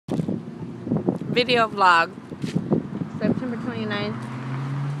video vlog. September 29th,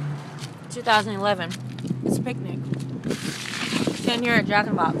 2011. It's a picnic. Sitting here at Jack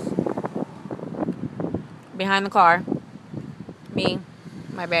in the Box. Behind the car. Me,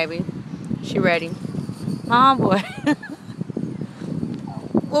 my baby. She ready. My homeboy.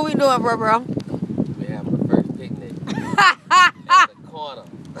 What we doing, bro? We having the first picnic at the corner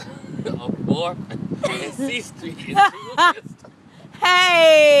of 4th and C Street in Chula Vista.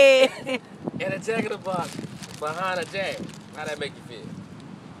 Hey! In a Jack in the Box behind a Jack. How that make you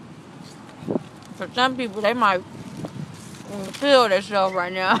feel? For some people, they might feel themselves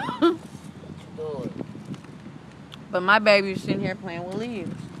right now. But my baby's sitting here playing with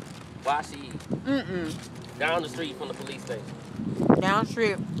leaves. Why she eat? Down the street from the police station. Down the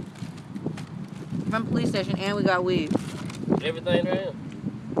street from the police station, and we got weed. Everything right here.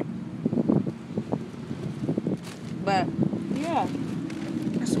 But, yeah.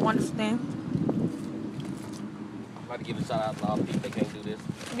 It's a wonderful thing. I'd like to give a shout out to all the people that can't do this.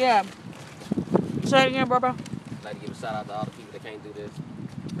 Yeah. Say it again, bro. I'd like to give a shout out to all the people that can't do this.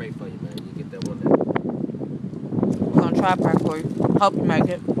 Pray for you, man. You get that one day. We're gonna try to pray for you. Hope you make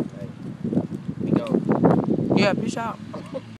it. Hey, we go. Yeah, peace out.